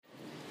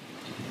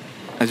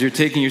As you're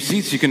taking your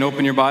seats, you can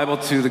open your Bible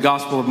to the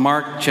Gospel of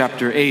Mark,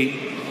 chapter 8.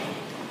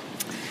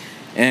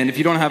 And if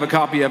you don't have a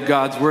copy of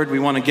God's Word, we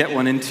want to get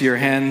one into your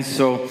hands.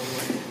 So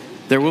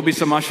there will be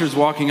some ushers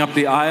walking up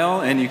the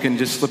aisle, and you can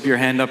just slip your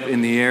hand up in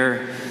the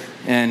air,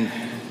 and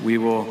we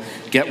will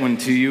get one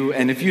to you.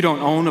 And if you don't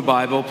own a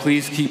Bible,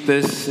 please keep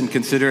this and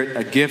consider it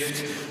a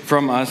gift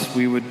from us.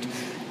 We would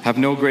have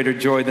no greater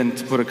joy than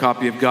to put a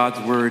copy of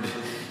God's Word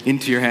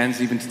into your hands,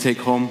 even to take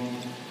home.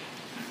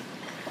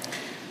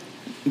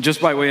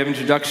 Just by way of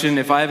introduction,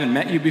 if I haven't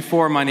met you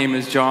before, my name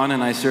is John,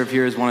 and I serve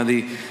here as one of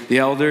the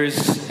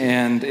elders,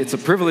 and it's a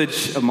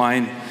privilege of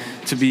mine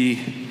to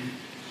be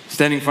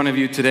standing in front of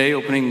you today,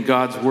 opening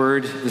God's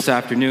Word this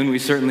afternoon. We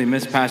certainly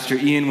miss Pastor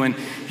Ian when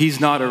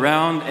he's not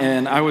around,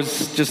 and I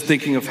was just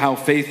thinking of how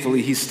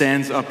faithfully he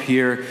stands up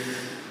here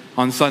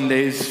on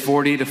Sundays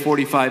 40 to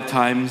 45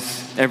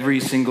 times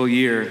every single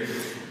year,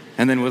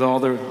 and then with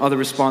all the other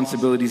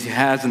responsibilities he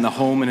has in the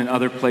home and in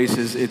other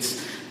places,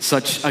 it's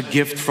such a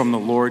gift from the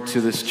Lord to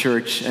this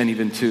church and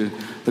even to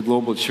the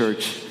global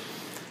church.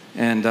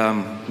 And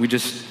we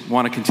just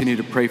want to continue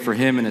to pray for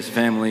him and his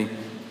family.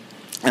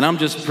 And I'm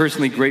just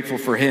personally grateful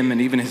for him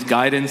and even his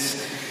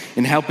guidance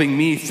in helping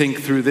me think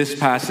through this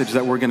passage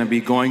that we're going to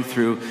be going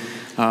through.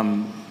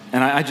 And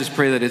I just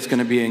pray that it's going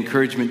to be an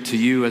encouragement to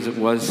you as it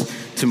was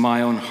to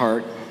my own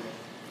heart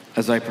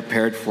as I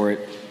prepared for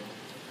it.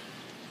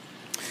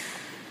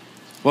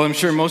 Well, I'm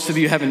sure most of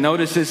you haven't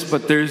noticed this,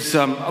 but there's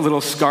a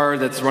little scar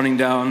that's running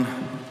down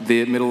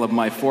the middle of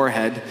my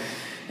forehead.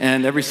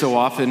 And every so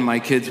often, my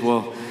kids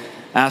will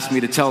ask me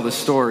to tell the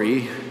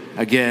story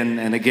again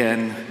and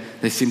again.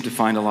 They seem to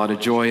find a lot of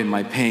joy in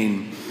my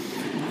pain.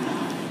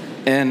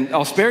 And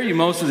I'll spare you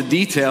most of the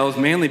details,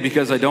 mainly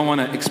because I don't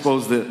want to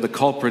expose the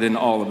culprit in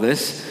all of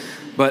this.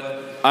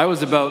 But I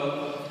was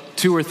about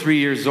 2 or 3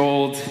 years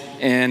old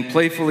and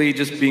playfully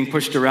just being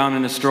pushed around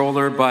in a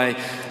stroller by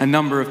a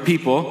number of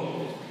people.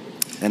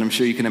 And I'm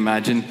sure you can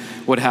imagine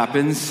what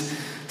happens.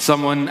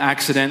 Someone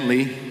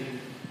accidentally,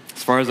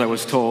 as far as I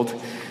was told,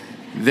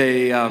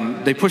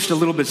 they pushed a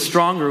little bit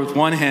stronger with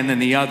one hand than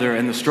the other,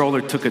 and the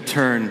stroller took a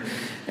turn,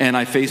 and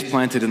I face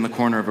planted in the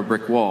corner of a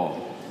brick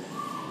wall.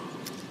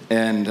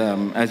 And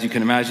as you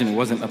can imagine, it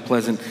wasn't a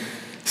pleasant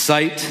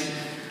sight.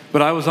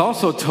 But I was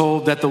also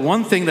told that the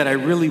one thing that I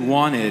really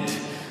wanted,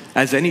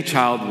 as any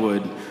child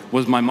would,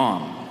 was my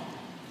mom.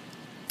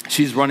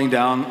 She's running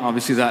down,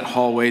 obviously, that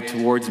hallway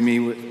towards me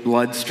with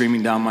blood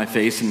streaming down my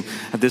face. And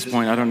at this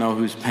point, I don't know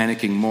who's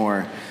panicking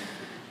more.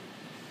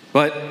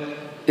 But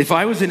if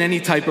I was in any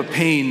type of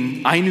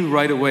pain, I knew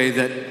right away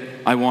that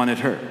I wanted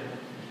her.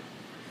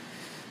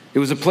 It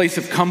was a place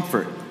of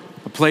comfort,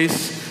 a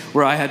place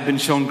where I had been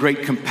shown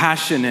great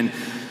compassion. And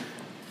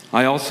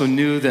I also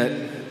knew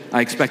that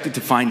I expected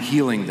to find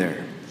healing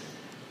there.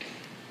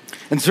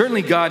 And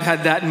certainly God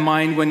had that in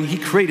mind when he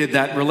created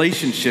that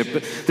relationship.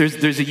 But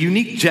there's a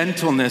unique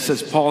gentleness,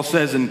 as Paul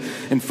says in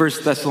 1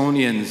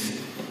 Thessalonians,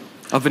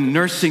 of a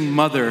nursing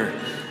mother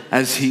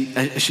as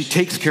she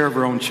takes care of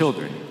her own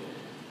children.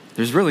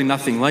 There's really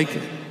nothing like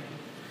it.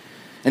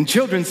 And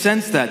children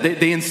sense that.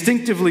 They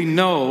instinctively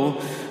know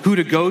who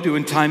to go to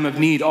in time of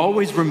need,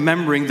 always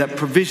remembering that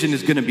provision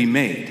is going to be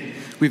made.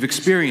 We've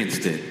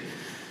experienced it.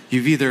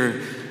 You've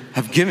either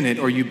have given it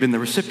or you've been the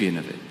recipient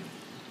of it.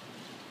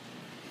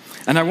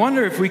 And I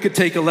wonder if we could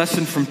take a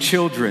lesson from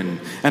children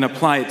and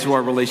apply it to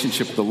our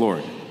relationship with the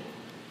Lord.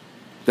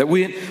 That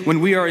when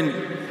we are in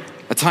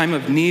a time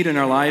of need in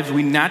our lives,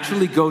 we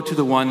naturally go to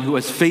the one who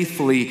has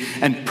faithfully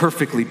and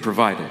perfectly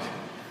provided.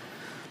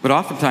 But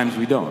oftentimes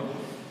we don't.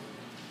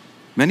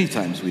 Many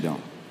times we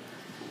don't.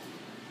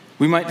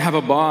 We might have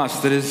a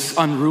boss that is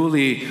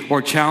unruly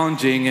or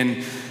challenging,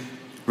 and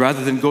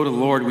rather than go to the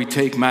Lord, we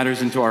take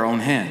matters into our own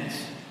hands.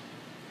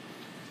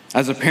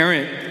 As a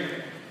parent,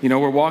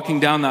 we're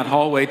walking down that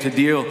hallway to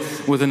deal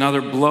with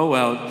another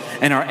blowout,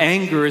 and our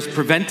anger is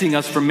preventing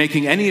us from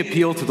making any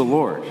appeal to the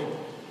Lord.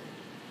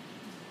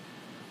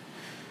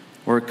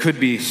 Or it could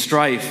be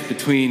strife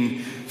between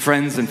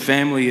friends and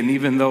family, and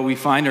even though we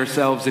find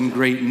ourselves in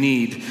great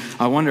need,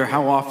 I wonder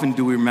how often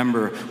do we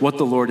remember what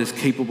the Lord is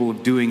capable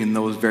of doing in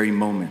those very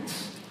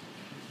moments?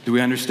 Do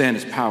we understand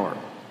his power?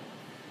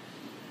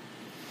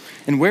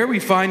 And where we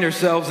find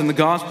ourselves in the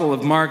Gospel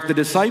of Mark, the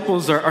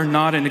disciples are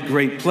not in a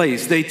great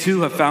place. They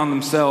too have found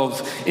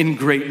themselves in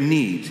great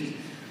need.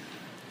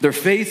 Their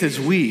faith is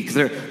weak.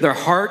 Their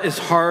heart is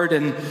hard,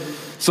 and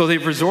so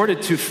they've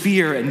resorted to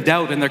fear and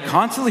doubt, and they're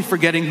constantly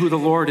forgetting who the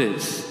Lord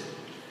is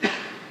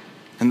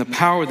and the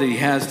power that he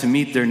has to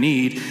meet their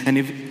need. And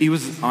he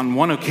was on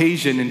one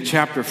occasion in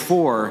chapter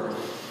 4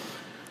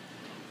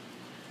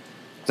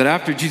 that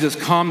after Jesus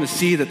calmed the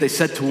sea, that they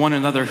said to one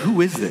another,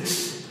 "Who is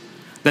this?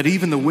 That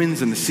even the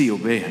winds and the sea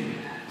obey him."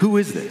 Who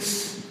is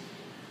this?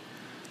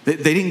 They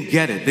didn't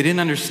get it. They didn't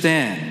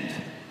understand.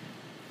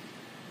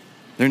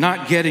 They're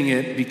not getting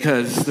it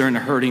because they're in a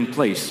hurting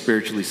place,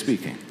 spiritually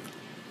speaking.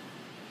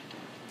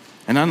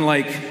 And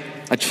unlike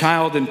a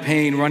child in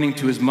pain running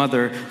to his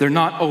mother, they're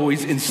not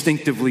always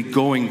instinctively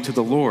going to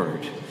the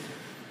Lord,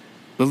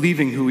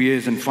 believing who he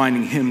is and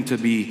finding him to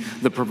be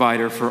the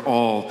provider for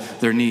all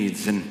their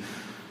needs. And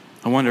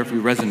I wonder if we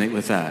resonate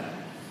with that.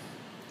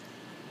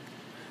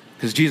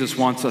 Because Jesus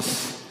wants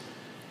us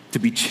to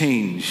be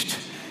changed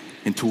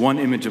into one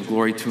image of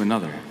glory to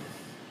another.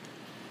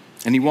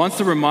 And he wants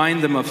to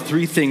remind them of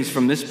three things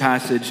from this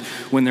passage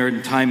when they're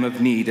in time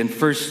of need. And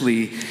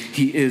firstly,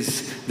 he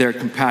is their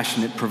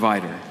compassionate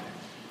provider.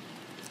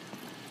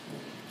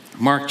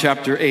 Mark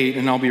chapter 8,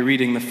 and I'll be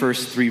reading the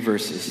first 3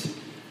 verses.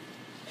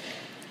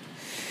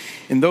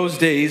 In those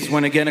days,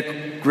 when again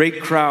a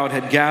great crowd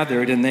had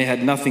gathered and they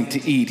had nothing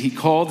to eat, he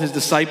called his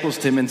disciples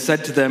to him and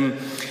said to them,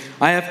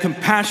 I have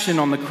compassion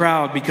on the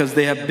crowd because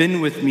they have been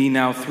with me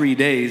now 3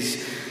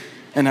 days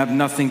and have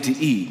nothing to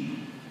eat.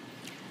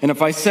 And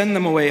if I send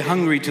them away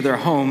hungry to their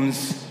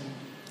homes,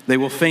 they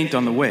will faint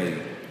on the way,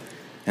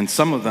 and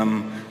some of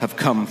them have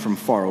come from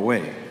far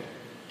away.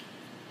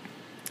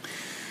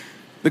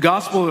 The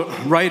gospel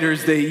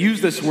writers, they use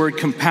this word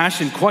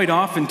compassion quite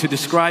often to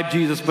describe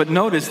Jesus, but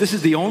notice this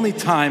is the only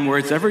time where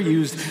it's ever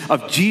used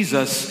of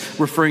Jesus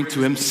referring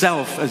to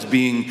himself as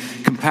being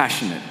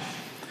compassionate.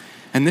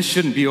 And this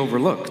shouldn't be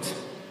overlooked.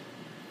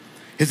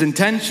 His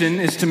intention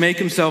is to make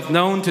himself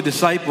known to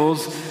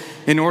disciples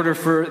in order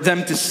for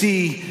them to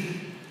see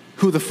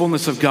who the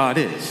fullness of God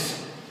is.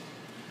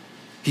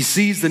 He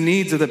sees the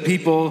needs of the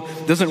people,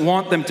 doesn't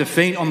want them to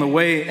faint on the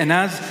way, and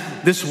as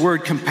this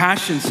word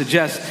compassion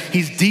suggests,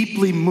 he's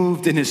deeply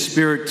moved in his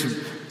spirit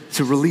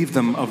to relieve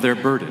them of their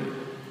burden.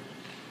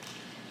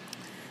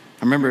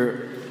 I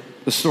remember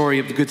the story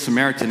of the Good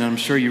Samaritan, and I'm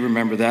sure you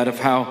remember that, of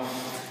how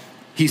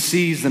he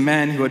sees the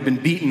man who had been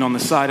beaten on the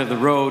side of the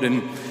road,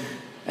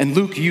 and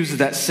Luke uses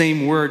that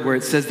same word where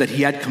it says that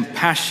he had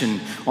compassion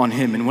on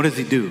him. And what does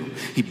he do?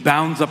 He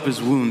bounds up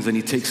his wounds and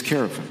he takes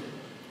care of him.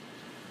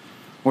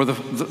 Or the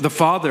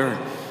father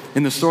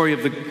in the story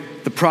of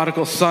the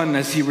prodigal son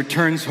as he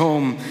returns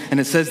home, and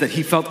it says that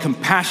he felt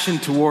compassion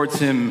towards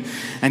him,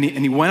 and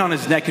he went on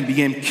his neck and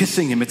began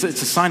kissing him. It's a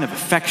sign of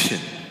affection.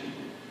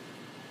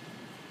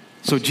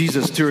 So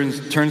Jesus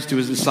turns to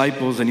his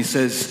disciples and he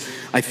says,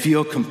 I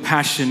feel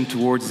compassion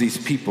towards these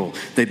people.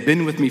 They've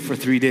been with me for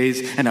 3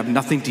 days and have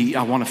nothing to eat.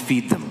 I want to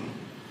feed them.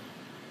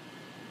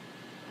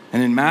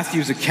 And in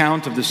Matthew's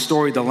account of the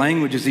story, the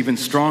language is even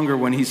stronger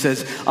when he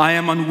says, I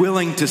am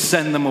unwilling to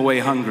send them away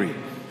hungry.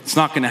 It's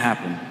not going to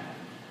happen.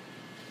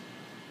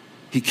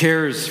 He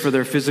cares for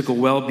their physical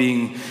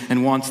well-being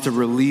and wants to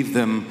relieve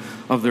them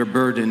of their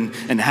burden.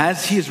 And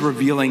as he is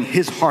revealing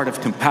his heart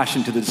of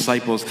compassion to the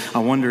disciples, I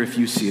wonder if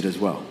you see it as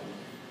well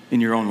in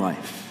your own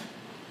life.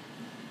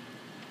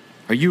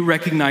 Are you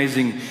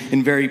recognizing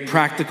in very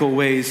practical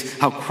ways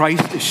how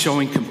Christ is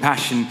showing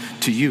compassion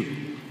to you?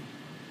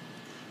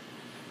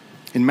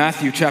 In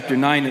Matthew chapter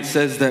 9, it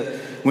says that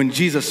when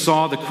Jesus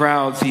saw the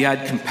crowds, he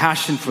had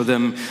compassion for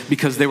them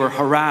because they were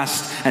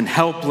harassed and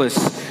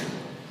helpless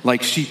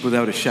like sheep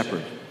without a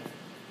shepherd.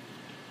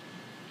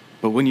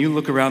 But when you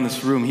look around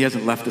this room, he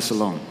hasn't left us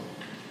alone.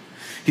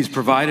 He's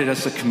provided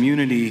us a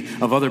community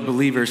of other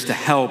believers to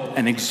help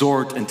and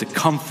exhort and to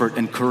comfort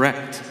and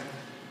correct.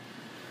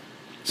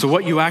 So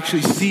what you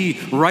actually see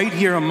right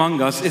here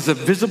among us is a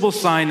visible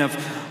sign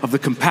of the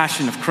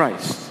compassion of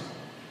Christ.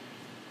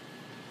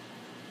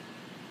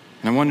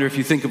 And I wonder if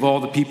you think of all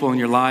the people in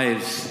your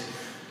lives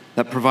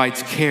that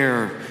provides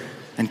care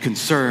and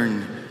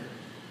concern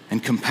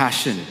and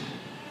compassion.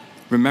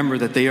 Remember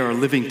that they are a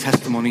living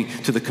testimony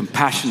to the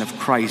compassion of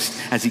Christ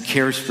as he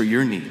cares for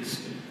your needs.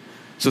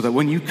 So that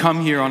when you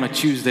come here on a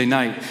Tuesday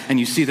night and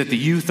you see that the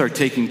youth are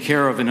taken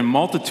care of in a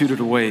multitude of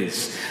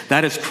ways,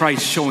 that is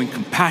Christ showing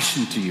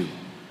compassion to you.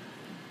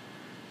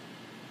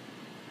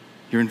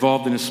 You're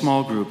involved in a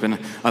small group, and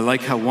I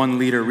like how one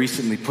leader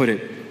recently put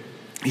it.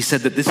 He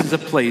said that this is a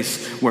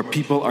place where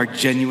people are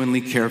genuinely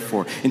cared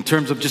for in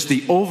terms of just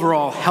the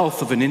overall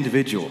health of an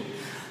individual.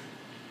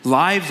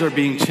 Lives are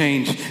being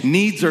changed.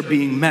 Needs are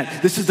being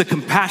met. This is the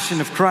compassion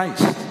of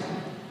Christ.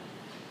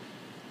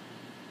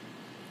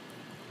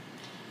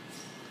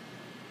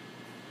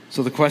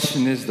 So the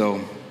question is,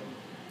 though,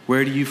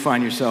 where do you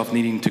find yourself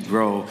needing to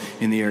grow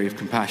in the area of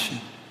compassion?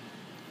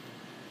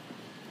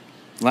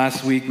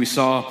 Last week we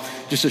saw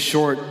just a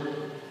short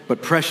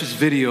but precious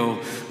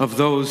video of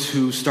those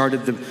who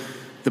started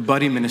the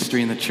buddy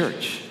ministry in the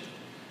church.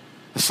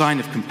 A sign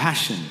of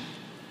compassion.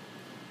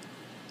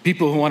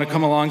 People who want to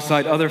come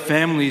alongside other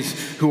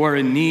families who are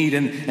in need,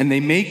 and they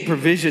make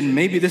provision.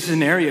 Maybe this is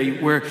an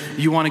area where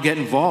you want to get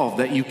involved,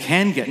 that you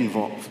can get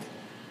involved.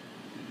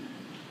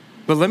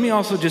 But let me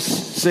also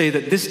just say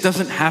that this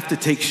doesn't have to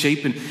take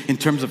shape in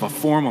terms of a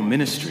formal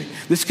ministry.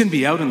 This can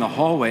be out in the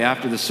hallway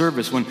after the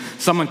service when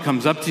someone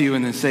comes up to you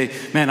and they say,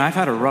 man, I've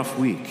had a rough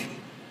week.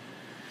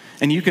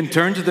 And you can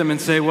turn to them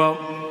and say,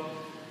 well,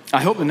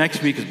 I hope the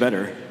next week is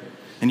better.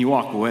 And you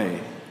walk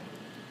away.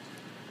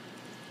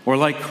 Or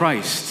like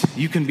Christ,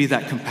 you can be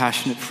that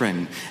compassionate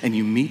friend and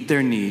you meet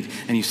their need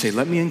and you say,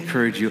 let me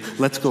encourage you,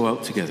 let's go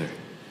out together.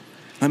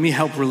 Let me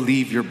help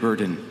relieve your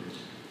burden.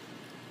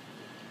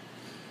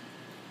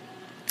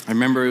 I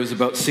remember it was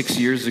about 6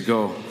 years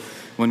ago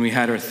when we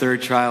had our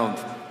third child.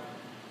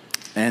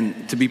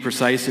 And to be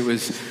precise, it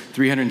was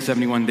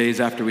 371 days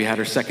after we had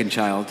our second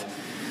child.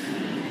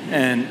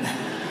 And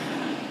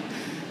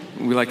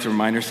We like to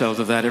remind ourselves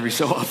of that every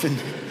so often.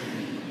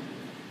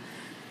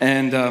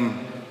 And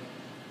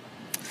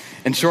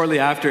shortly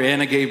after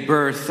Anna gave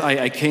birth,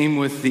 I came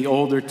with the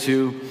older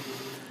two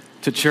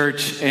to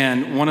church,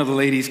 and one of the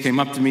ladies came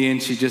up to me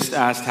and she just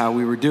asked how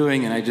we were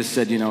doing, and I just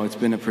said, it's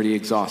been a pretty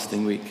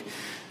exhausting week.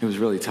 It was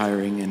really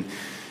tiring,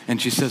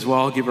 and she says, well,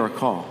 I'll give her a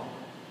call.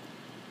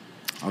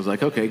 I was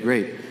like, okay,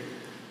 great.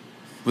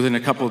 Within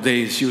a couple of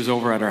days, she was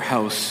over at our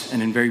house,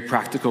 and in very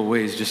practical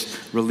ways,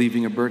 just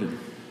relieving a burden.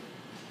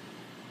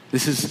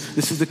 This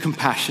is the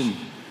compassion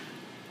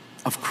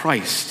of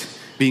Christ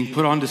being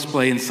put on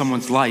display in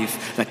someone's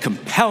life that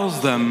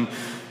compels them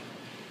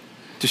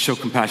to show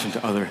compassion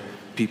to other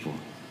people.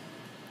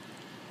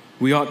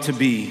 We ought to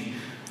be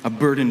a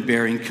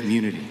burden-bearing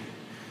community.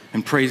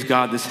 And praise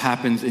God, this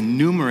happens in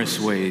numerous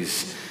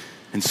ways.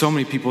 And so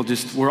many people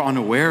we're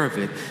unaware of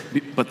it,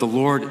 but the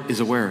Lord is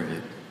aware of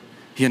it.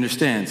 He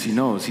understands, He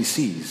knows, He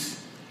sees.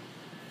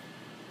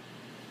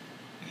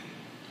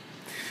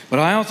 But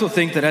I also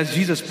think that as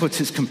Jesus puts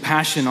His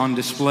compassion on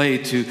display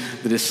to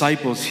the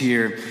disciples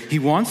here, He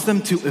wants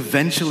them to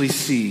eventually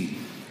see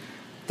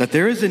that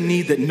there is a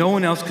need that no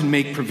one else can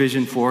make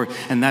provision for,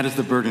 and that is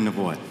the burden of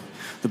what?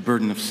 The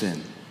burden of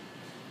sin.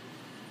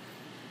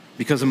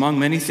 Because among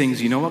many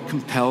things, you know what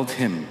compelled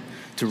Him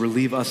to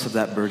relieve us of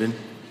that burden?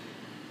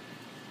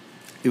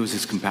 It was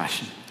His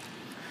compassion.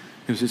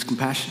 It was His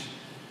compassion.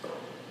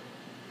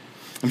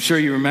 I'm sure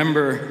you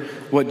remember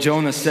what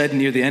Jonah said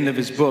near the end of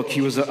his book. He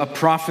was a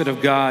prophet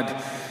of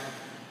God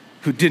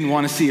who didn't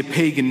want to see a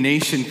pagan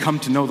nation come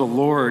to know the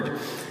Lord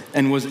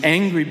and was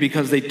angry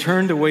because they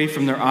turned away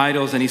from their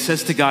idols. And he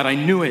says to God, I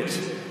knew it.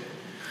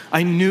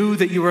 I knew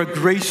that you are a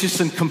gracious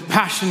and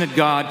compassionate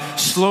God,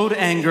 slow to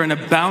anger and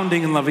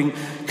abounding in loving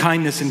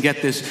kindness, and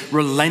get this,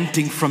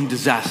 relenting from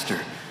disaster.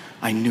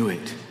 I knew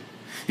it.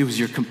 It was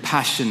your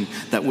compassion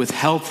that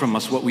withheld from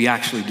us what we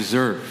actually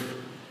deserve.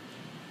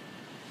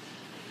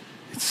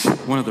 It's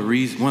one of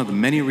the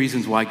many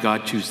reasons why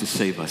God chooses to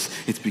save us.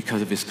 It's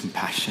because of His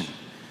compassion.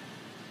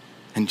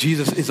 And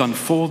Jesus is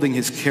unfolding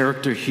His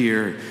character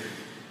here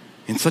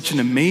in such an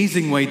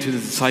amazing way to the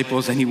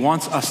disciples, and He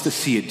wants us to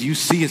see it. Do you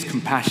see His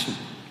compassion?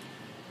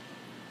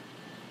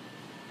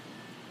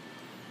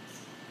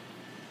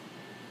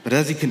 But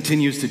as He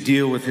continues to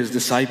deal with His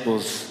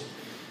disciples,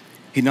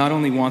 He not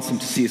only wants them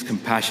to see His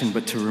compassion,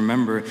 but to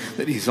remember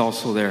that He's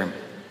also their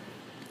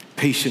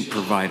patient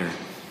provider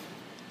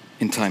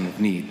in time of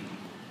need.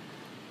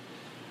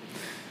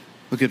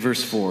 Look at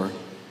verse 4.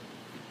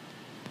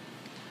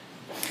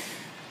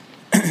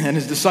 And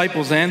His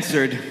disciples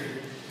answered,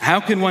 how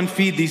can one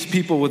feed these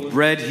people with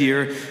bread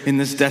here in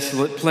this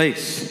desolate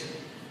place?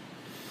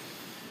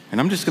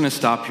 And I'm just going to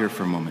stop here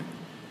for a moment.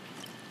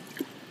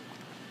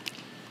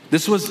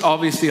 This was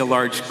obviously a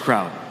large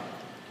crowd.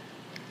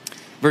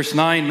 Verse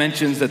 9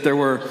 mentions that there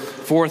were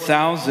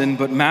 4,000,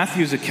 but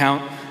Matthew's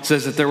account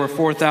says that there were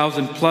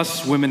 4,000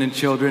 plus women and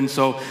children.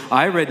 So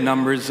I read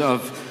numbers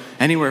of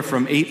anywhere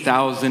from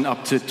 8,000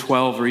 up to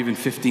 12 or even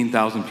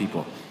 15,000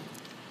 people.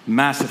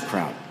 Massive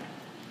crowd.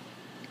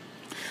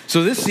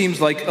 So this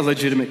seems like a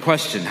legitimate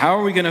question. How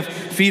are we going to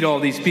feed all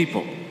these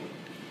people?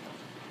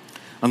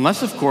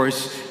 Unless, of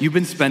course, you've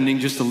been spending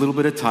just a little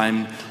bit of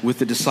time with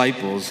the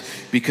disciples,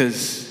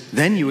 because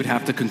then you would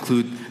have to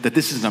conclude that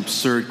this is an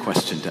absurd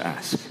question to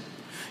ask.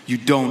 You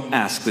don't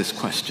ask this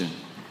question.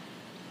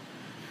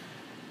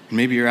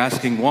 Maybe you're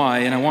asking why,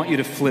 and I want you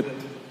to flip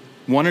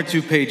 1 or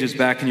 2 pages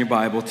back in your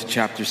Bible to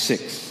chapter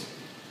 6.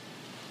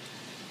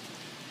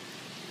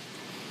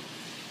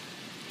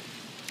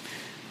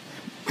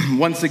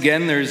 Once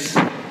again, there's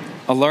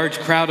a large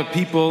crowd of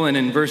people, and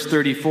in verse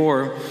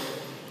 34,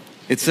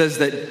 it says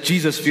that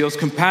Jesus feels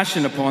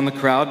compassion upon the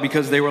crowd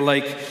because they were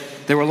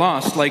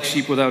lost like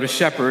sheep without a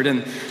shepherd.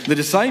 And the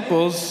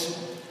disciples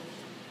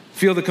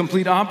feel the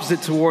complete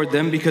opposite toward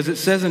them, because it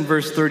says in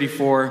verse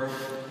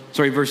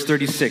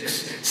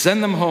 36,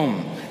 send them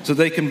home so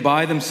they can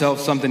buy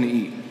themselves something to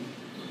eat.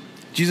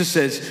 Jesus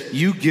says,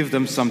 you give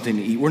them something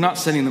to eat. We're not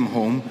sending them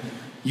home.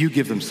 You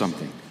give them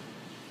something.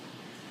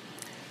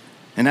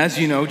 And as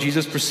you know,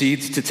 Jesus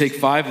proceeds to take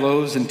 5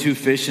 loaves and 2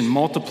 fish and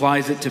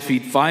multiplies it to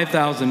feed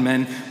 5,000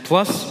 men,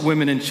 plus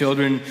women and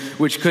children,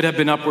 which could have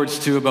been upwards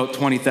to about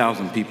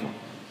 20,000 people.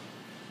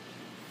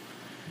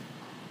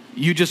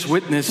 You just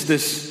witnessed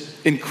this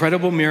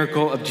incredible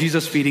miracle of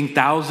Jesus feeding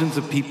thousands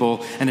of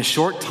people, and a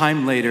short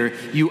time later,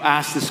 you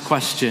ask this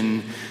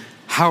question,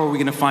 how are we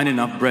going to find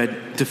enough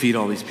bread to feed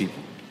all these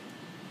people?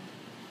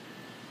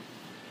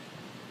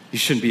 You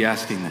shouldn't be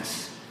asking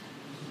this.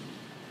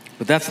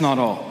 But that's not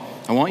all.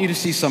 I want you to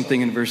see something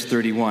in verse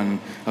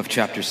 31 of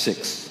chapter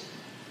 6.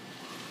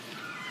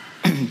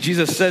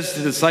 Jesus says to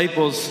the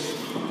disciples,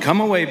 come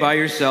away by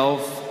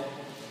yourself.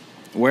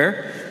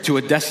 Where? To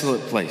a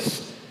desolate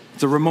place.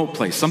 It's a remote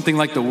place, something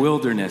like the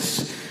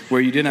wilderness,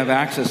 where you didn't have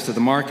access to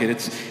the market.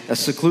 It's a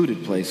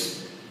secluded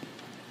place.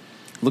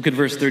 Look at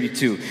verse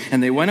 32.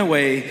 And they went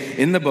away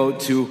in the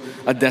boat to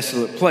a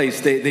desolate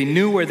place. They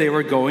knew where they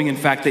were going. In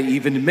fact, they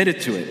even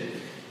admitted to it.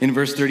 in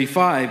verse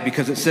 35,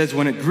 because it says,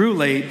 when it grew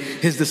late,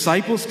 his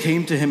disciples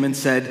came to him and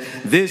said,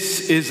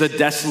 "This is a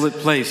desolate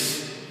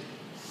place."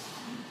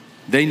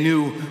 They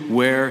knew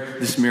where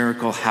this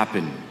miracle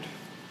happened.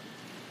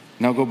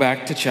 Now go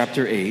back to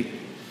chapter 8,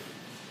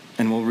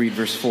 and we'll read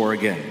verse 4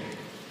 again.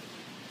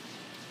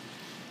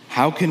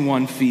 "How can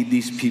one feed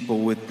these people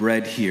with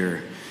bread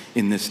here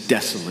in this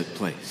desolate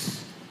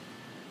place?"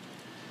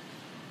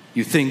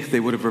 You think they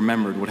would have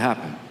remembered what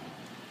happened.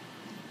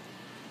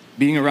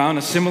 Being around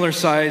a similar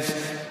size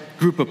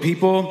group of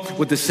people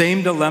with the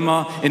same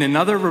dilemma in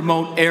another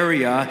remote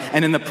area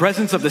and in the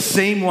presence of the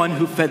same one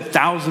who fed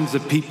thousands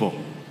of people.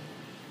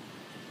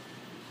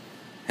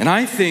 And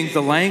I think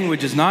the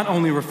language is not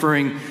only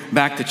referring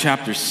back to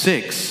chapter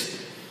 6,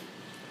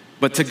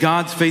 but to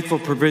God's faithful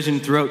provision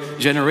throughout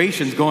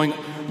generations, going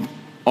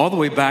all the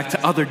way back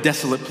to other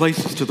desolate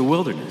places, to the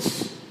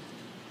wilderness.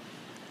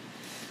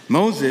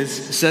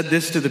 Moses said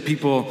this to the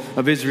people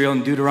of Israel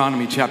in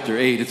Deuteronomy chapter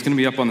 8. It's going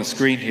to be up on the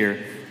screen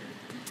here.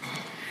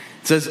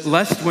 It says,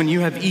 "Lest when you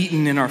have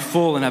eaten and are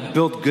full and have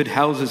built good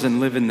houses and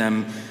live in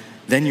them,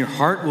 then your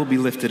heart will be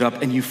lifted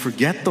up and you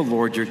forget the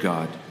Lord your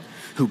God,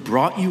 who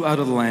brought you out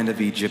of the land of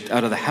Egypt,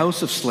 out of the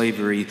house of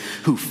slavery,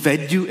 who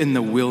fed you in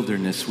the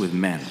wilderness with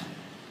manna."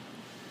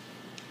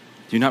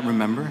 Do you not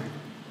remember?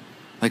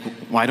 Like,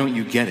 why don't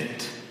you get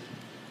it?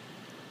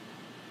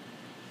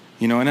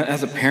 You know, and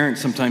as a parent,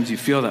 sometimes you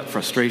feel that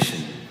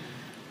frustration.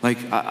 Like,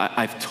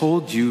 I've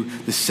told you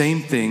the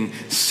same thing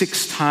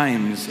 6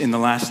 times in the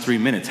last 3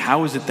 minutes.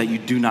 How is it that you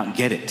do not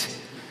get it?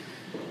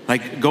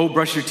 Like, go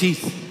brush your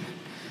teeth.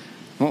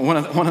 One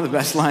of the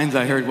best lines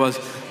I heard was,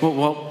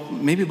 well,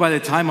 maybe by the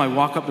time I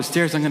walk up the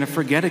stairs, I'm going to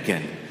forget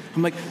again.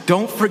 I'm like,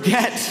 don't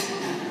forget.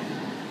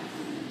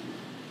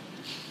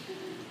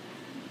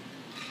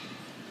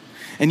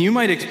 And you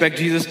might expect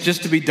Jesus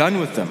just to be done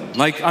with them.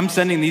 Like, I'm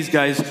sending these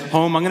guys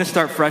home. I'm going to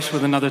start fresh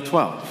with another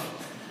 12.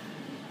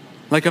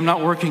 Like, I'm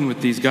not working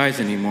with these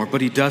guys anymore,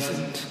 but he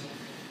doesn't.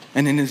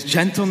 And in his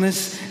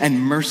gentleness and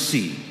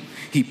mercy,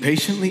 he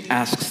patiently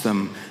asks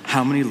them,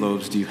 "How many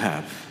loaves do you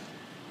have?"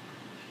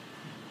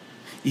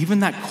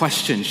 Even that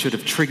question should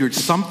have triggered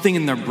something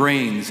in their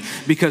brains,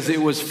 because it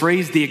was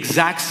phrased the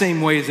exact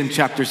same way as in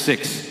chapter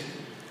 6.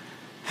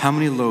 How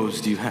many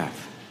loaves do you have?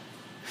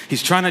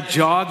 He's trying to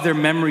jog their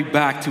memory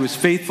back to his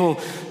faithful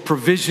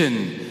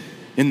provision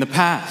in the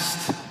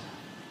past.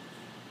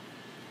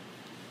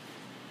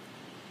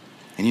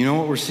 And you know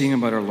what we're seeing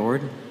about our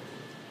Lord?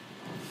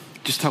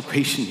 Just how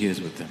patient he is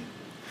with them.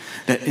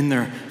 That in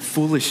their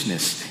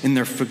foolishness, in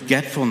their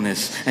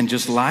forgetfulness, and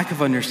just lack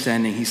of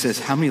understanding, he says,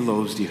 "How many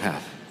loaves do you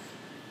have?"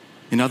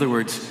 In other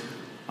words,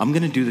 I'm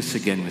going to do this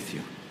again with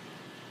you.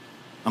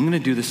 I'm going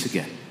to do this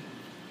again.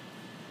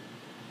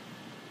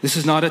 This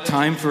is not a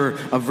time for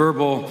a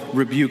verbal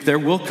rebuke. There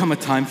will come a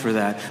time for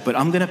that, but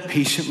I'm going to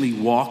patiently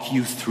walk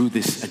you through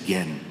this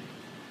again.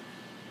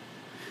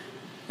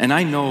 And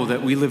I know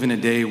that we live in a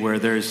day where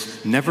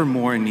there's never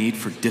more a need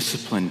for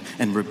discipline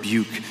and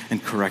rebuke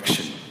and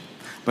correction.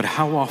 But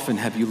how often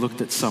have you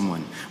looked at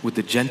someone with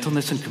the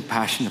gentleness and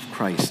compassion of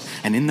Christ,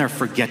 and in their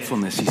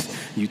forgetfulness,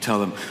 you tell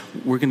them,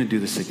 "We're going to do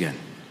this again."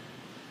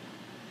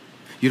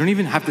 You don't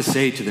even have to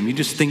say it to them. You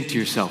just think to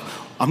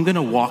yourself, "I'm going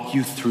to walk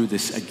you through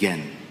this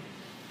again."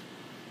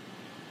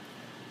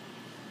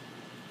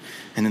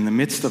 And in the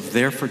midst of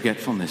their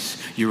forgetfulness,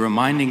 you're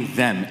reminding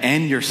them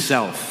and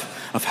yourself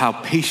of how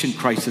patient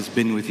Christ has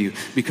been with you.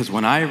 Because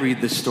when I read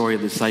this story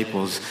of the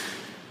disciples,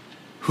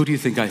 who do you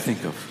think I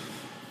think of?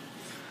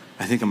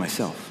 I think of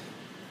myself.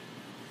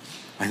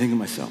 I think of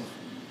myself.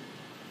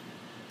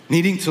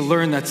 Needing to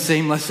learn that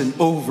same lesson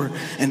over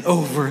and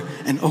over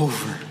and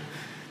over,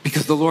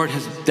 because the Lord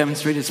has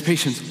demonstrated his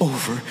patience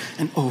over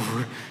and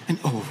over and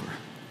over.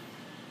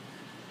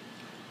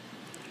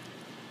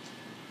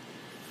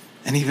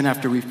 And even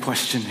after we've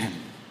questioned him,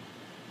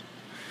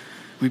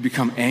 we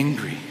become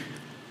angry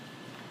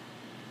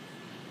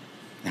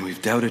and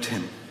we've doubted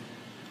him.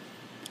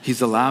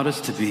 He's allowed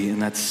us to be in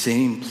that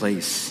same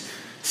place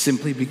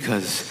simply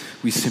because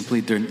we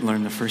simply didn't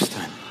learn the first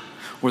time,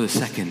 or the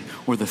second,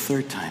 or the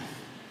third time,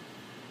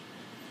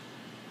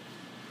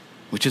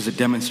 which is a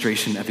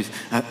demonstration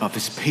of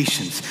his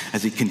patience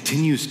as he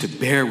continues to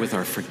bear with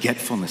our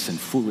forgetfulness and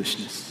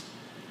foolishness.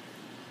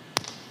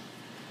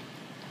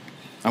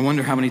 I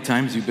wonder how many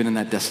times you've been in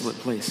that desolate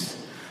place,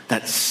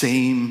 that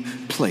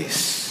same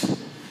place,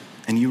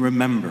 and you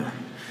remember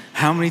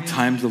how many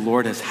times the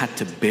Lord has had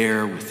to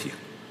bear with you.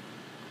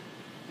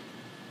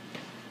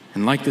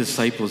 And like the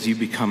disciples, you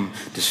become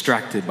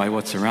distracted by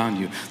what's around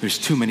you. There's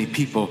too many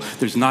people.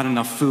 There's not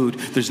enough food.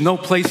 There's no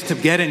place to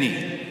get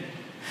any.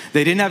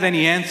 They didn't have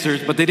any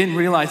answers, but they didn't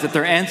realize that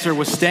their answer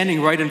was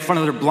standing right in front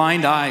of their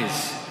blind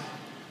eyes.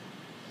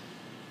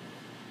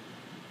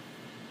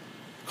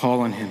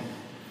 Call on him.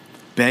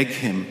 Beg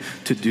him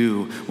to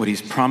do what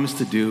he's promised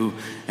to do,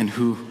 and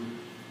what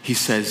he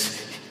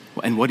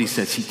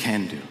says he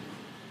can do.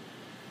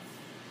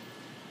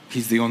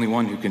 He's the only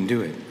one who can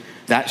do it.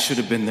 That should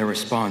have been their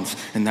response,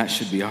 and that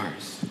should be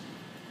ours.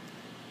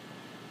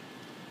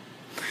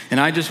 And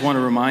I just want to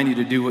remind you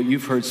to do what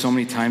you've heard so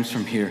many times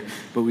from here,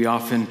 but we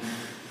often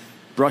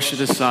brush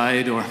it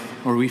aside or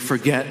we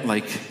forget,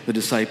 like the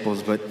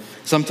disciples. But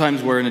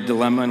sometimes we're in a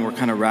dilemma and we're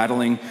kind of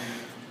rattling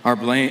our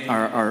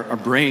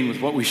brain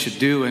with what we should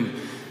do,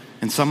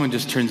 and someone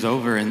just turns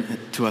over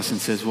to us and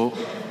says, well,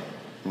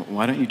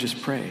 why don't you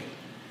just pray?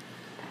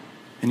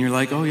 And you're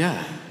like, oh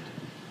yeah.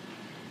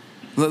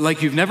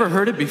 Like you've never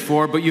heard it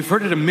before, but you've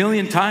heard it a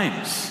million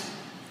times.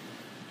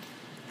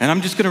 And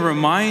I'm just going to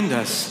remind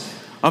us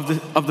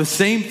of the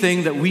same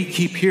thing that we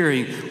keep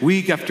hearing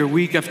week after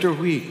week after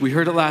week. We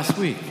heard it last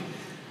week.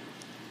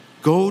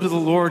 Go to the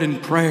Lord in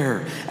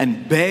prayer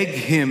and beg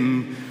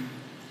Him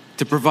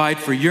to provide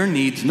for your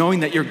needs,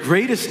 knowing that your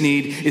greatest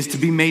need is to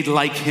be made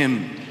like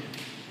Him.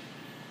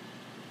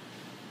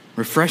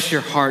 Refresh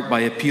your heart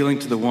by appealing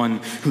to the one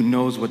who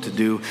knows what to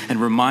do,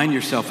 and remind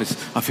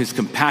yourself of His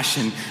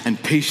compassion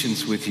and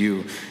patience with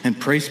you, and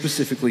pray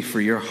specifically for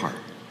your heart,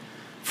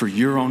 for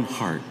your own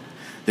heart,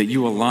 that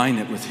you align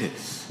it with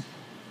His.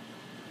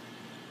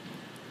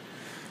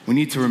 We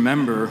need to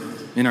remember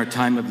in our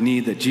time of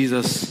need that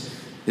Jesus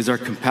is our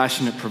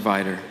compassionate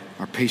provider,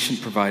 our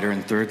patient provider,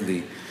 and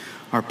thirdly,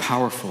 our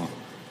powerful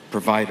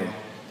provider.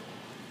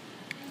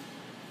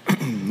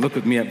 Look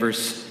with me at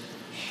verse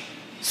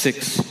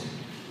 6.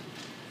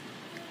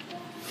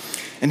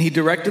 And He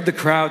directed the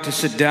crowd to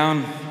sit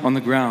down on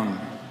the ground.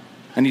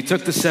 And He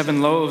took the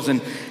 7 loaves,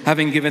 and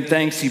having given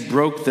thanks, He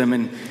broke them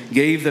and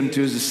gave them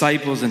to His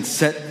disciples and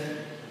set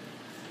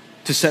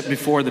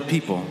before the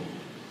people.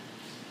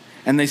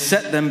 And they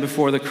set them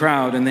before the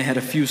crowd, and they had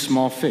a few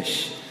small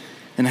fish.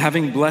 And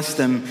having blessed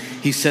them,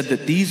 He said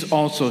that these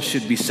also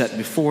should be set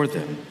before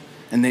them.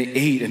 And they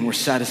ate and were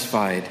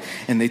satisfied.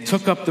 And they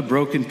took up the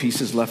broken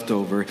pieces left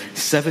over,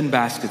 7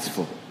 baskets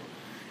full.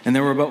 And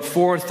there were about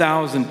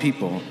 4,000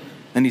 people.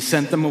 And He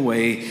sent them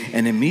away,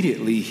 and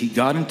immediately He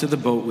got into the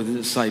boat with His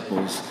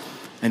disciples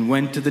and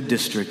went to the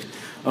district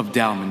of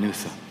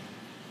Dalmanutha.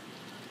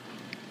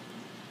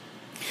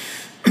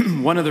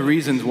 One of the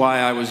reasons why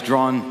I was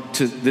drawn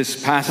to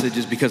this passage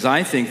is because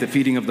I think the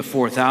feeding of the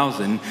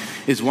 4,000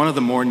 is one of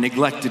the more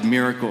neglected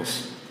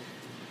miracles.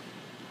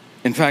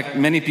 In fact,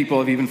 many people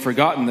have even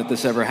forgotten that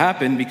this ever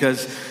happened,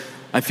 because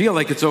I feel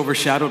like it's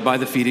overshadowed by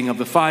the feeding of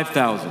the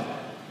 5,000.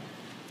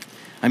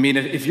 I mean,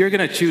 if you're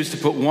going to choose to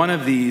put one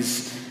of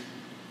these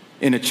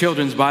in a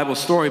children's Bible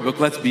storybook,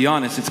 let's be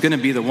honest, it's going to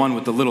be the one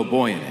with the little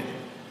boy in it.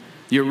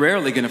 You're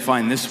rarely going to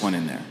find this one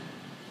in there.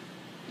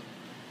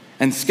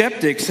 And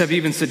skeptics have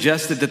even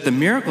suggested that the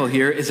miracle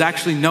here is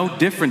actually no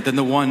different than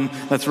the one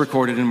that's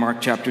recorded in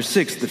Mark chapter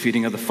 6, the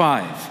feeding of the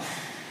 5.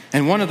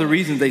 And one of the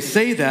reasons they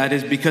say that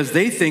is because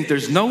they think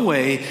there's no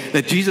way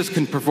that Jesus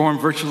can perform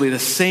virtually the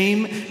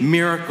same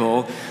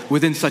miracle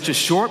within such a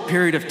short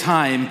period of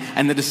time,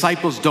 and the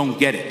disciples don't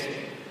get it.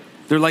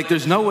 They're like,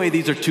 there's no way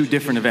these are 2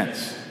 different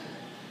events.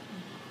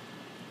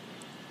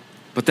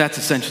 But that's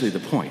essentially the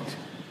point.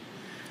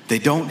 They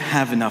don't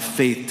have enough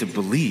faith to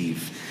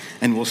believe,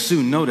 and we'll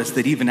soon notice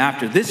that even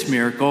after this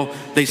miracle,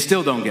 they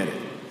still don't get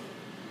it.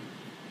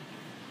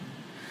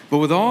 But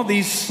with all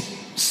these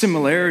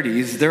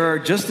similarities, there are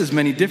just as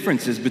many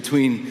differences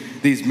between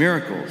these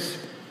miracles.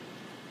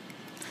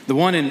 The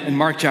one in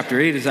Mark chapter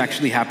 8 is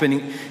actually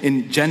happening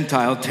in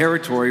Gentile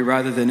territory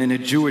rather than in a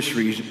Jewish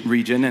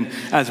region, and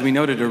as we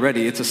noted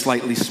already, it's a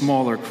slightly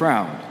smaller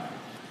crowd.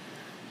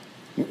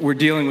 We're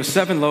dealing with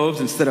 7 loaves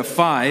instead of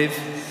 5,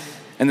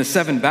 and the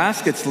 7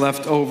 baskets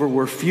left over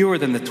were fewer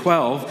than the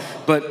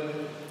 12, but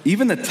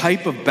even the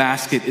type of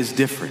basket is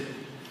different.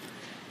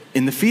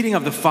 In the feeding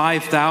of the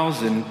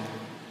 5,000,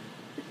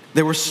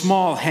 there were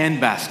small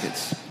hand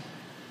baskets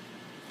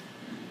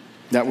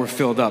that were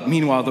filled up.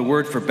 Meanwhile, the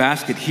word for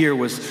basket here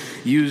was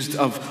used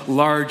of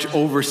large,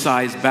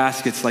 oversized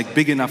baskets, like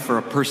big enough for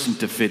a person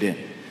to fit in.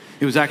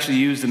 It was actually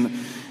used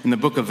in the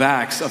book of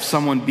Acts of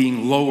someone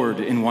being lowered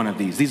in one of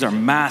these. These are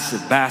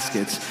massive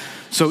baskets.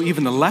 So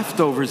even the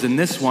leftovers in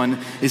this one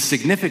is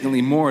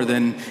significantly more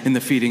than in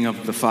the feeding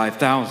of the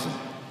 5,000.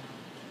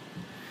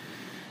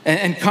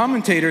 And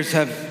commentators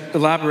have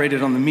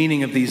elaborated on the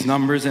meaning of these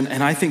numbers,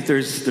 and I think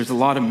there's a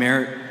lot of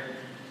merit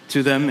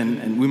to them,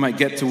 and we might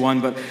get to one,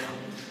 but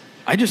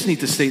I just need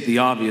to state the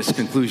obvious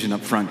conclusion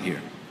up front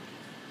here.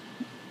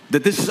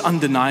 That this is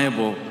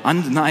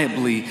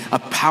undeniably a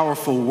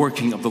powerful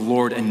working of the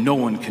Lord, and no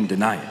one can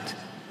deny it.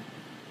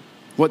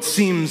 What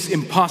seems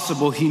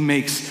impossible, He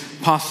makes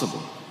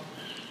possible.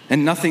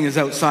 And nothing is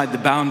outside the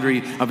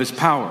boundary of His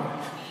power.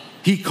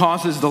 He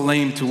causes the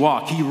lame to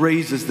walk. He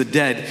raises the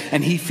dead,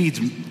 and He feeds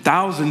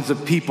thousands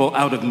of people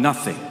out of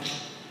nothing.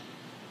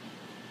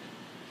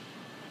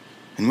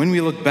 And when we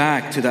look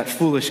back to that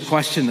foolish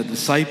question the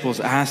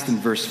disciples asked in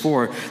verse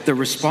 4, the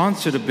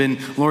response should have been,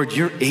 Lord,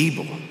 You're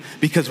able,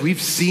 because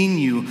we've seen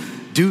You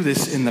do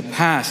this in the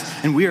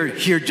past, and we are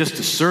here just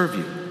to serve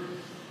You.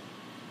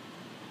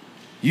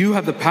 You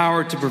have the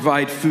power to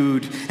provide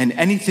food and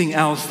anything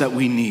else that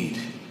we need.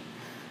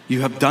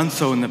 You have done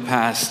so in the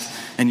past,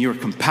 and You're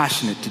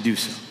compassionate to do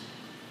so.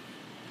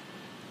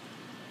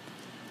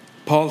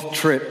 Paul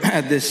Tripp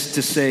had this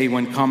to say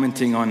when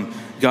commenting on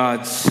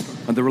God's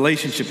of the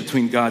relationship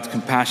between God's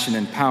compassion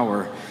and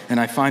power, and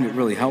I find it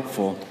really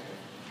helpful.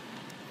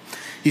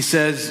 He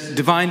says,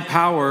 divine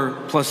power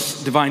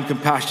plus divine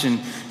compassion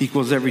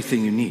equals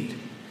everything you need.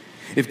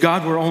 If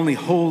God were only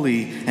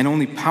holy and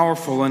only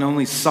powerful and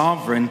only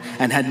sovereign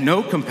and had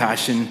no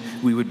compassion,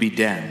 we would be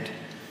damned.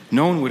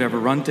 No one would ever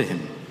run to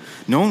him.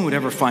 No one would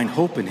ever find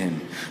hope in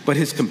him. But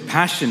his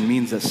compassion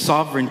means that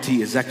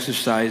sovereignty is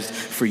exercised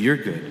for your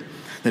good,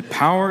 that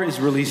power is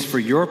released for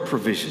your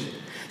provision,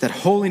 that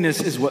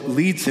holiness is what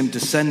leads him to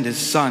send his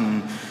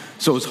Son,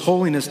 so his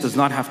holiness does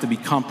not have to be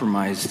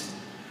compromised.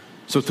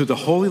 So through the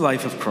holy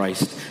life of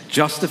Christ,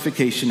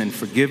 justification and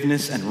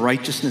forgiveness and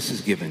righteousness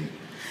is given.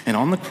 And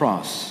on the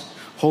cross,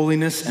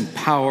 holiness and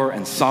power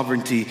and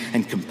sovereignty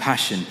and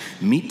compassion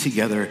meet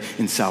together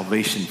in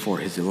salvation for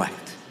his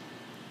elect.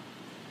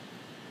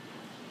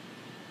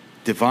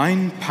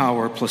 Divine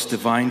power plus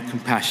divine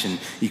compassion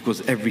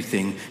equals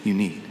everything you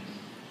need.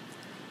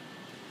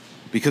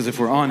 Because if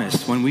we're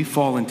honest, when we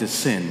fall into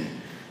sin,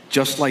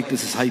 just like the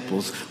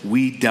disciples,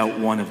 we doubt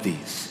one of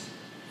these.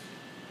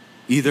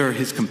 Either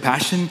his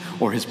compassion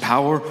or his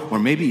power, or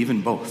maybe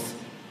even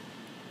both.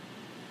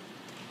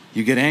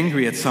 You get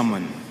angry at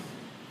someone,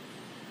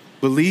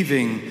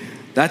 believing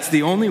that's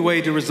the only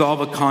way to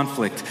resolve a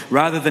conflict,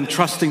 rather than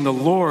trusting the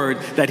Lord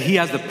that he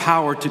has the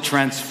power to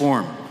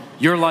transform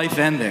your life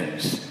and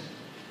theirs.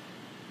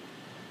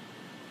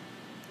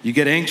 You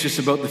get anxious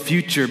about the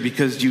future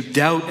because you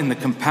doubt in the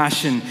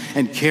compassion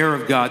and care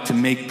of God to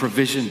make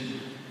provision.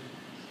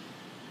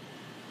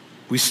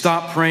 We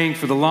stop praying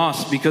for the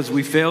lost because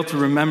we fail to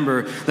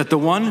remember that the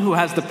one who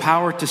has the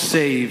power to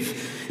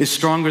save is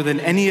stronger than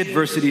any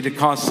adversity to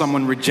cause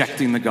someone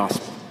rejecting the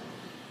gospel.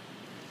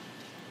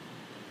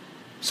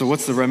 So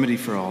what's the remedy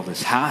for all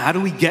this? How do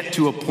we get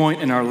to a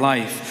point in our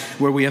life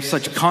where we have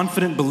such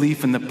confident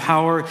belief in the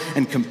power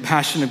and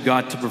compassion of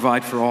God to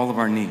provide for all of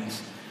our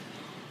needs?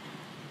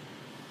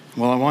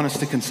 Well, I want us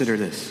to consider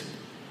this.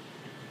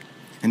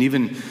 And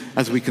even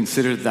as we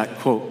consider that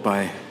quote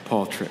by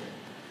Paul Tripp,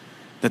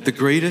 that the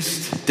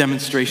greatest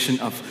demonstration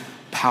of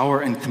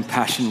power and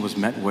compassion was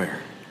met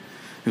where?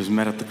 It was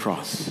met at the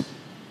cross.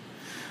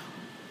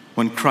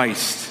 When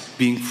Christ,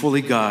 being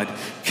fully God,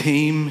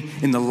 came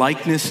in the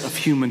likeness of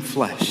human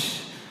flesh,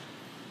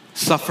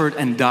 suffered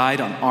and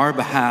died on our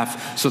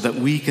behalf so that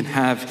we can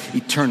have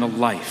eternal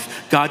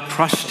life. God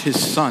crushed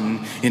his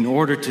Son in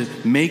order to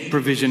make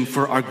provision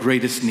for our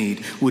greatest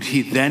need. Would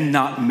he then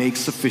not make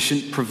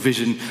sufficient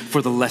provision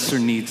for the lesser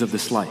needs of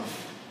this life?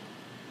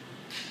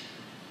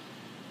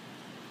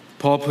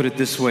 Paul put it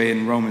this way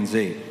in Romans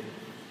 8.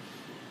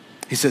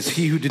 He says,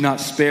 he who did not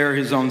spare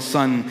his own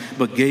Son,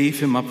 but gave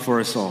him up for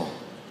us all,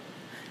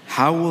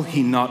 how will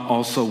he not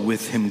also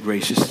with him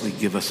graciously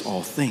give us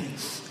all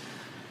things?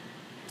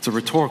 It's a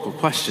rhetorical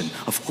question.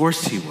 Of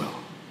course he will.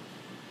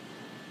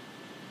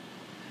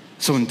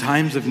 So in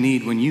times of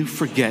need, when you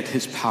forget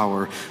his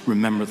power,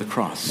 remember the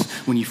cross.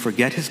 When you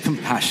forget his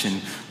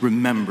compassion,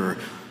 remember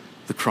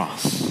the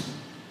cross.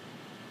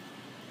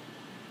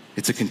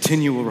 It's a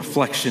continual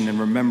reflection and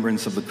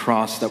remembrance of the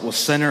cross that will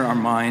center our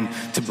mind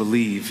to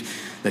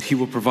believe that he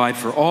will provide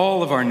for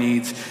all of our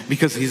needs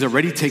because he's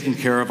already taken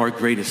care of our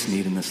greatest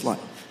need in this life.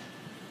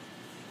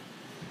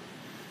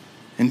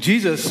 And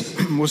Jesus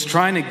was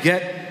trying to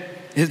get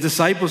his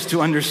disciples to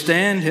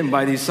understand him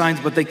by these signs,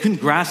 but they couldn't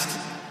grasp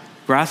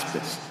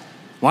this.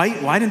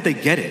 Why didn't they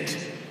get it?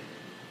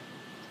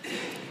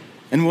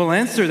 And we'll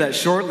answer that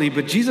shortly,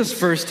 but Jesus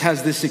first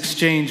has this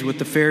exchange with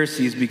the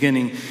Pharisees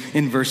beginning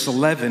in verse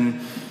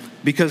 11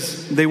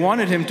 because they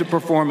wanted him to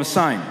perform a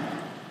sign.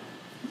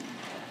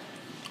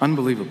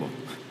 Unbelievable.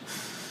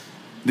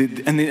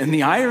 And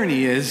the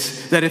irony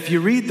is that if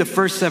you read the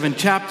first 7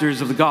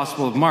 chapters of the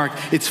Gospel of Mark,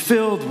 it's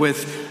filled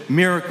with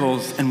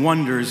miracles and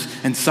wonders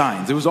and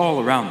signs. It was all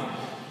around them.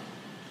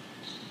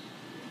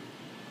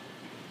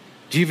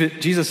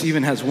 Jesus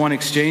even has one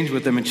exchange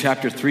with them in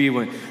chapter 3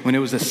 when it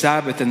was a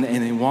Sabbath and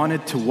they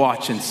wanted to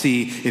watch and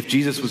see if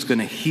Jesus was going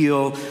to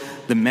heal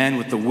the man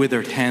with the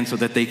withered hand so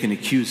that they can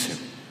accuse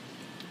him.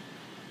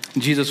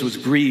 Jesus was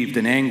grieved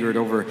and angered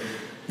over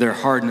their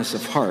hardness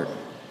of heart.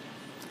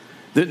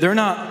 They're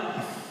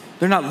not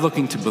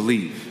looking to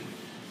believe,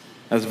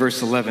 as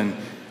verse 11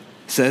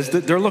 says,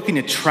 that they're looking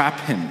to trap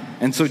him.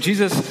 And so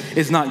Jesus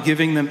is not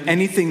giving them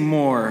anything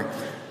more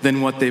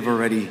than what they've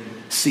already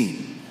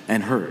seen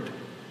and heard.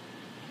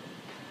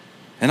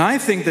 And I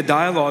think the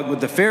dialogue with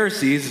the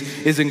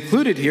Pharisees is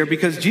included here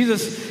because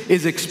Jesus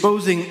is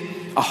exposing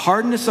a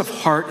hardness of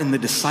heart in the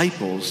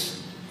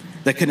disciples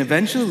that can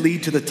eventually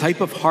lead to the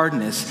type of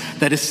hardness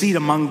that is seen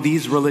among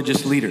these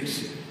religious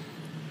leaders.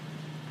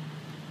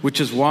 Which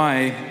is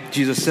why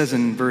Jesus says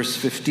in verse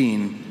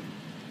 15,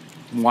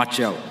 watch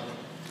out.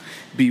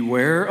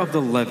 Beware of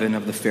the leaven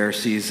of the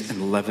Pharisees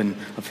and the leaven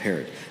of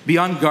Herod. Be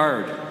on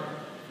guard.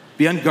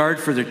 Be on guard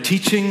for their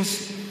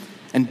teachings,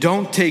 and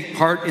don't take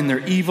part in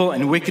their evil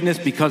and wickedness,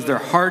 because their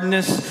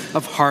hardness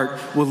of heart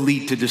will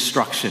lead to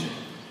destruction.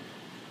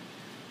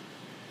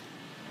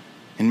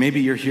 And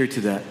maybe you're here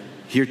today,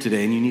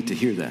 and you need to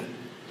hear that.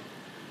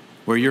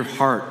 Where your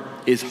heart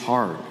is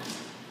hard.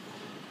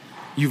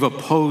 You've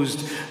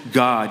opposed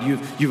God.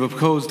 You've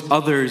opposed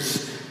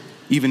others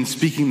even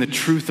speaking the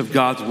truth of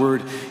God's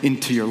word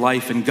into your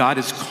life. And God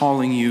is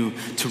calling you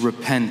to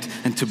repent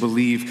and to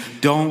believe.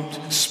 Don't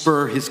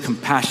spur his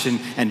compassion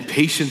and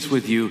patience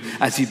with you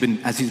as he's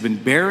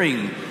been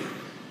bearing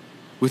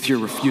with your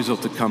refusal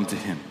to come to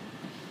him.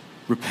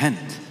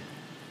 Repent.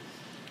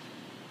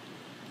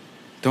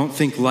 Don't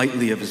think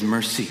lightly of his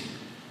mercy.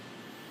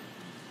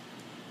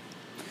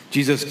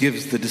 Jesus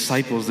gives the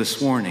disciples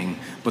this warning,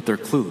 but they're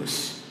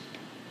clueless.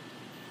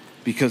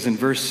 Because in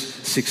verse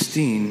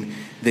 16,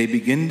 they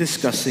begin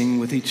discussing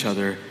with each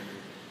other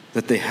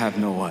that they have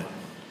no what?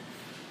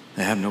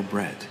 They have no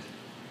bread.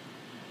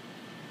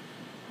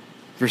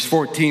 Verse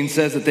 14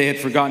 says that they had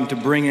forgotten to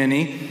bring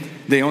any.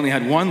 They only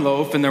had one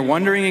loaf, and they're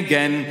wondering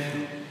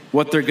again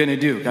what they're going to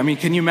do. I mean,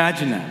 can you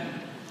imagine that?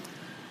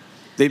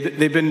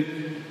 They've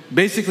been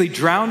basically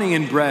drowning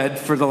in bread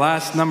for the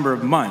last number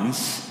of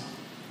months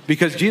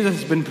because Jesus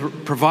has been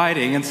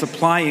providing and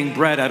supplying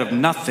bread out of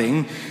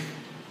nothing.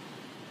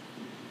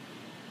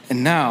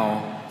 And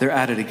now they're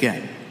at it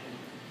again.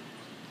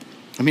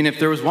 I mean, if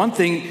there was one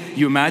thing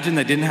you imagine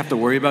they didn't have to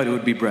worry about, it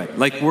would be bread.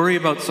 Like, worry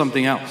about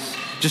something else.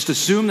 Just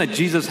assume that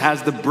Jesus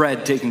has the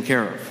bread taken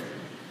care of.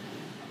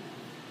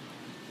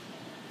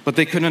 But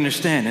they couldn't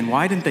understand. And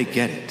why didn't they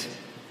get it?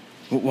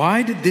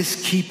 Why did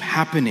this keep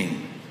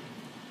happening?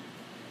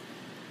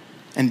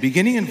 And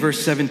beginning in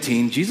verse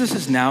 17, Jesus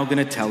is now going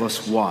to tell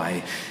us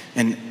why.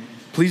 And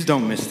please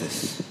don't miss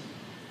this.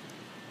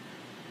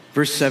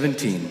 Verse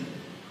 17.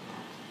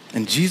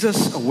 And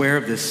Jesus, aware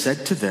of this,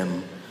 said to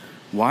them,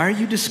 "Why are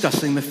you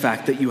discussing the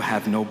fact that you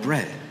have no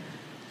bread?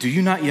 Do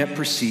you not yet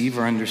perceive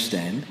or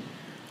understand?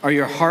 Are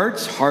your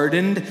hearts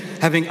hardened?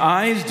 Having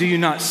eyes, do you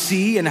not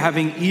see? And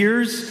having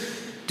ears,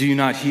 do you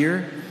not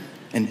hear?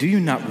 And do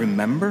you not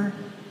remember?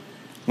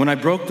 When I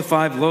broke the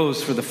 5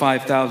 loaves for the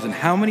 5,000,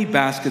 how many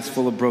baskets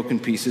full of broken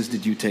pieces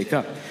did you take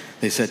up?"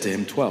 They said to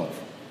him, 12.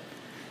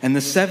 "And the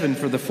 7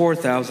 for the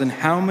 4,000,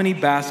 how many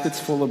baskets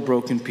full of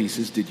broken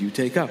pieces did you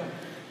take up?"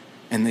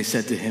 And they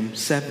said to him,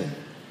 7.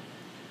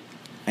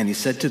 And he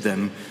said to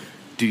them,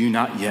 "Do you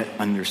not yet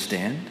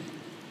understand?"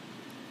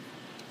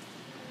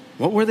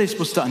 What were they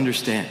supposed to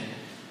understand?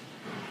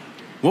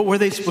 What were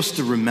they supposed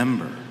to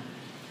remember?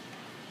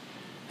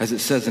 As it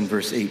says in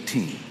verse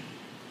 18.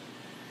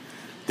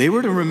 They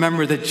were to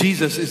remember that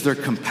Jesus is their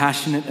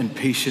compassionate and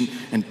patient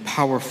and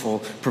powerful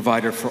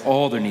provider for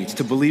all their needs,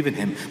 to believe in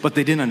him, but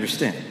they didn't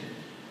understand.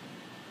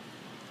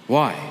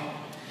 Why?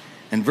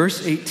 And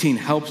verse 18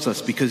 helps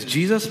us because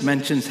Jesus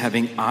mentions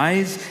having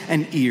eyes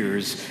and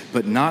ears,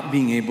 but not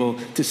being able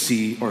to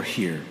see or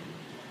hear.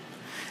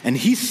 And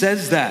he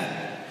says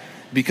that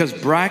because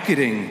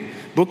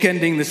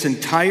bookending this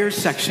entire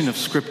section of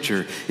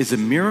Scripture is a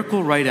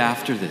miracle right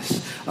after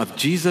this of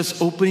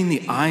Jesus opening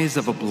the eyes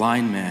of a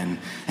blind man,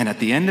 and at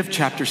the end of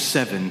chapter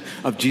 7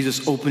 of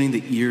Jesus opening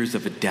the ears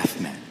of a deaf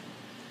man.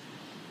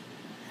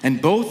 And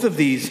both of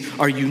these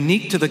are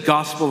unique to the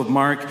Gospel of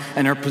Mark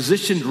and are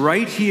positioned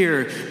right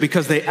here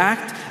because they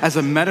act as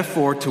a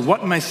metaphor to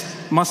what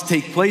must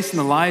take place in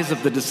the lives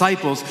of the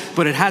disciples,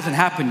 but it hasn't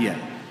happened yet.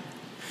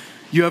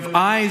 You have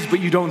eyes, but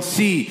you don't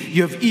see.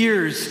 You have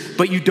ears,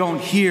 but you don't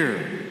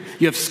hear.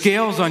 You have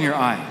scales on your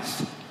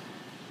eyes.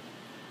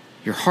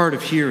 You're hard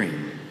of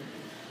hearing.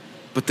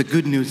 But the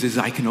good news is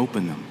I can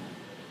open them.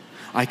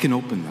 I can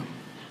open them.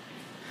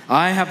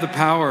 I have the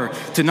power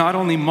to not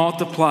only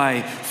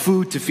multiply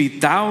food to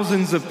feed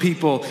thousands of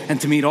people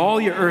and to meet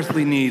all your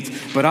earthly needs,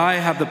 but I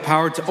have the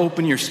power to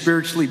open your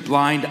spiritually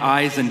blind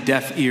eyes and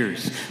deaf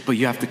ears. But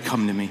you have to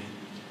come to me.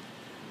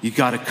 You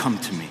got to come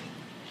to me.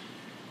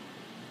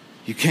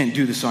 You can't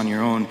do this on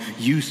your own.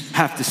 You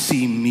have to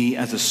see me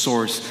as a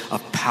source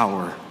of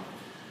power.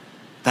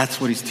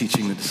 That's what he's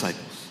teaching the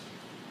disciples.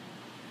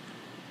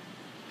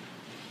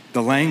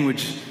 The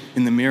language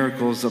in the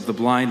miracles of the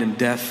blind and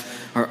deaf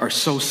are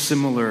so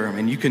similar. I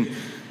mean, you can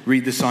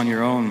read this on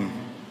your own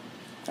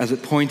as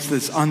it points to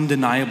this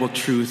undeniable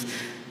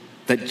truth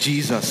that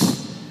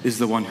Jesus is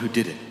the one who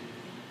did it.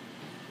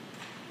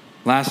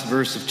 Last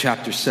verse of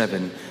chapter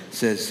 7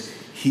 says,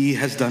 "He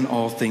has done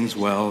all things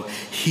well.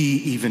 He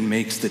even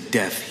makes the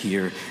deaf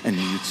hear and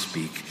mute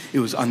speak." It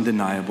was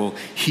undeniable.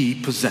 He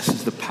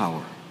possesses the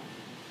power.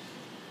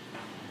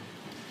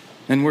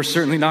 And we're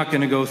certainly not going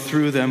to go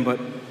through them,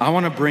 but I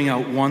want to bring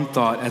out one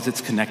thought as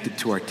it's connected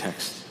to our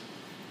text.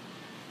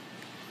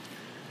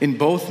 In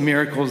both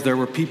miracles, there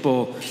were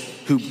people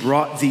who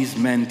brought these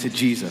men to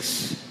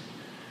Jesus.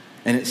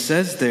 And it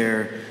says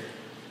there,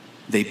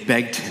 they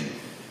begged him.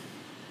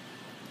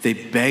 They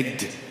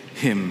begged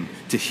him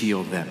to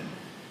heal them.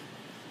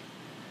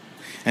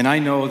 And I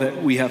know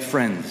that we have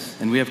friends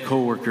and we have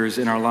coworkers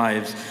in our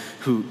lives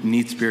who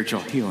need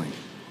spiritual healing.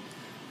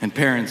 And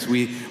parents,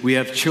 we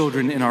have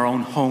children in our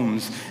own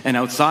homes and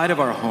outside of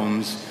our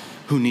homes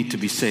who need to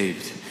be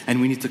saved. And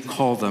we need to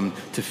call them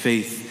to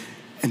faith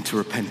and to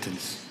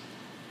repentance.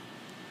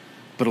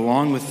 But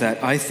along with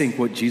that, I think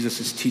what Jesus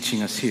is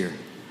teaching us here,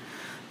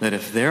 that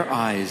if their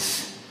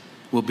eyes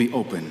will be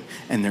open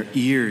and their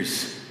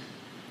ears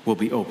will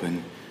be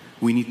open,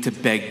 we need to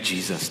beg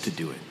Jesus to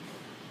do it.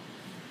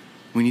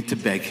 We need to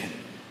beg him,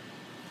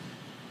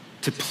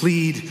 to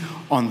plead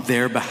on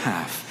their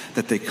behalf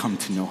that they come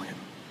to know him.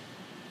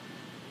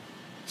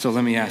 So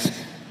let me ask,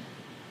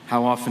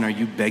 how often are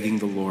you begging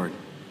the Lord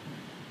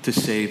to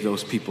save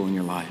those people in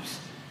your lives?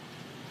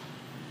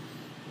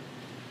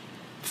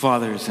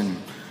 Fathers, and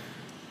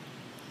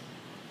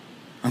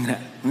I'm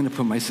going to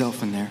put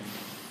myself in there.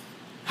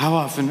 How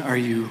often are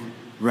you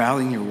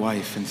rallying your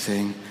wife and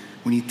saying,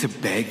 we need to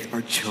beg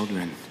our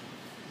children.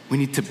 We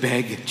need to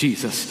beg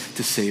Jesus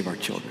to save our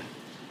children.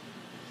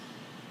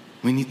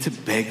 We need to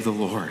beg the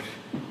Lord.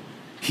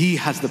 He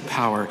has the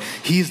power.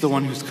 He's the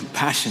one who's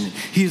compassionate.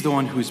 He's the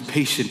one who is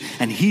patient.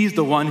 And he's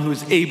the one who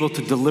is able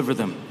to deliver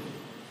them.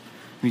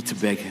 We need to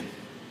beg him.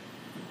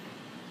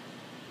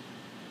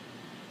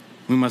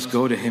 We must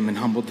go to him in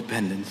humble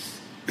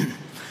dependence,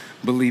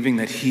 believing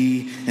that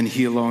he and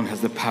he alone has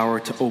the power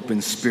to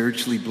open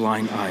spiritually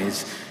blind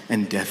eyes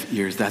and deaf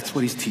ears. That's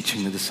what he's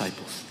teaching the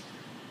disciples.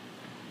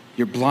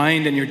 You're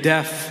blind and you're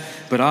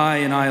deaf, but I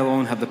and I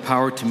alone have the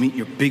power to meet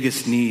your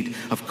biggest need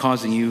of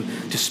causing you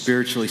to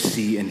spiritually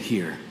see and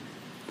hear.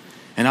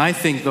 And I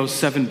think those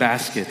 7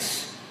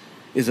 baskets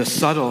is a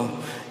subtle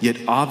yet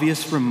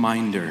obvious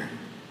reminder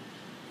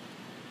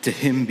to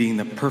him being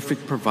the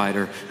perfect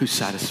provider who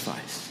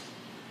satisfies.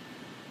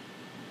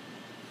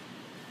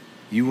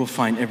 You will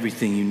find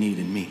everything you need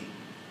in me.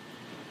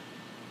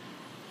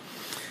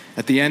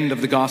 At the end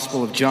of the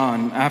Gospel of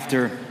John,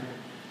 after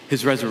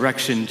his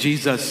resurrection,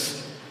 Jesus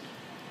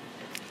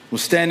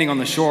was standing on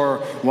the shore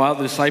while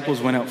the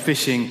disciples went out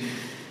fishing,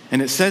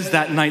 and it says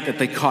that night that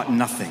they caught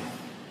nothing,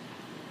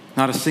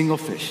 not a single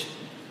fish.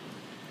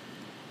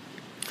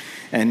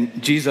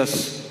 And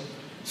Jesus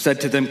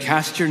said to them,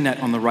 cast your net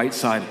on the right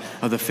side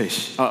of the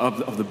fish,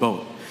 of the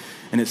boat.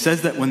 And it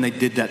says that when they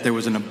did that, there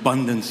was an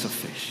abundance of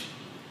fish.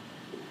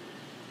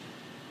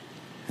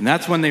 And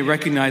that's when they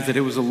recognized that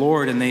it was the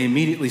Lord, and they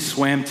immediately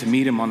swam to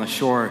meet him on the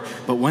shore.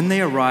 But when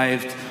they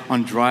arrived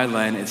on dry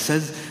land, it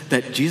says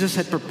that Jesus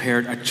had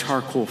prepared a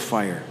charcoal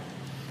fire.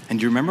 And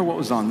do you remember what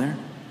was on there?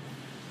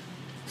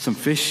 Some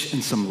fish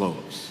and some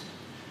loaves.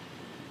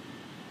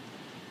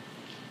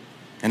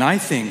 And I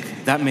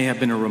think that may have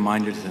been a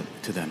reminder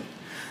to them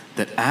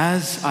that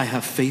as I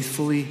have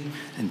faithfully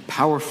and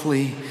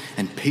powerfully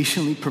and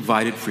patiently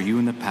provided for you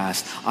in the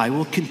past, I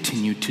will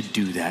continue to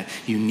do that.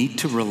 You need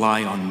to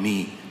rely on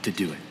me to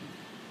do it.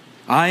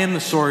 I am the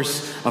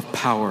source of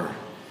power.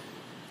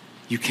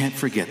 You can't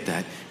forget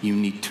that. You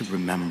need to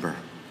remember.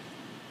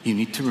 You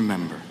need to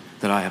remember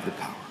that I have the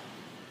power.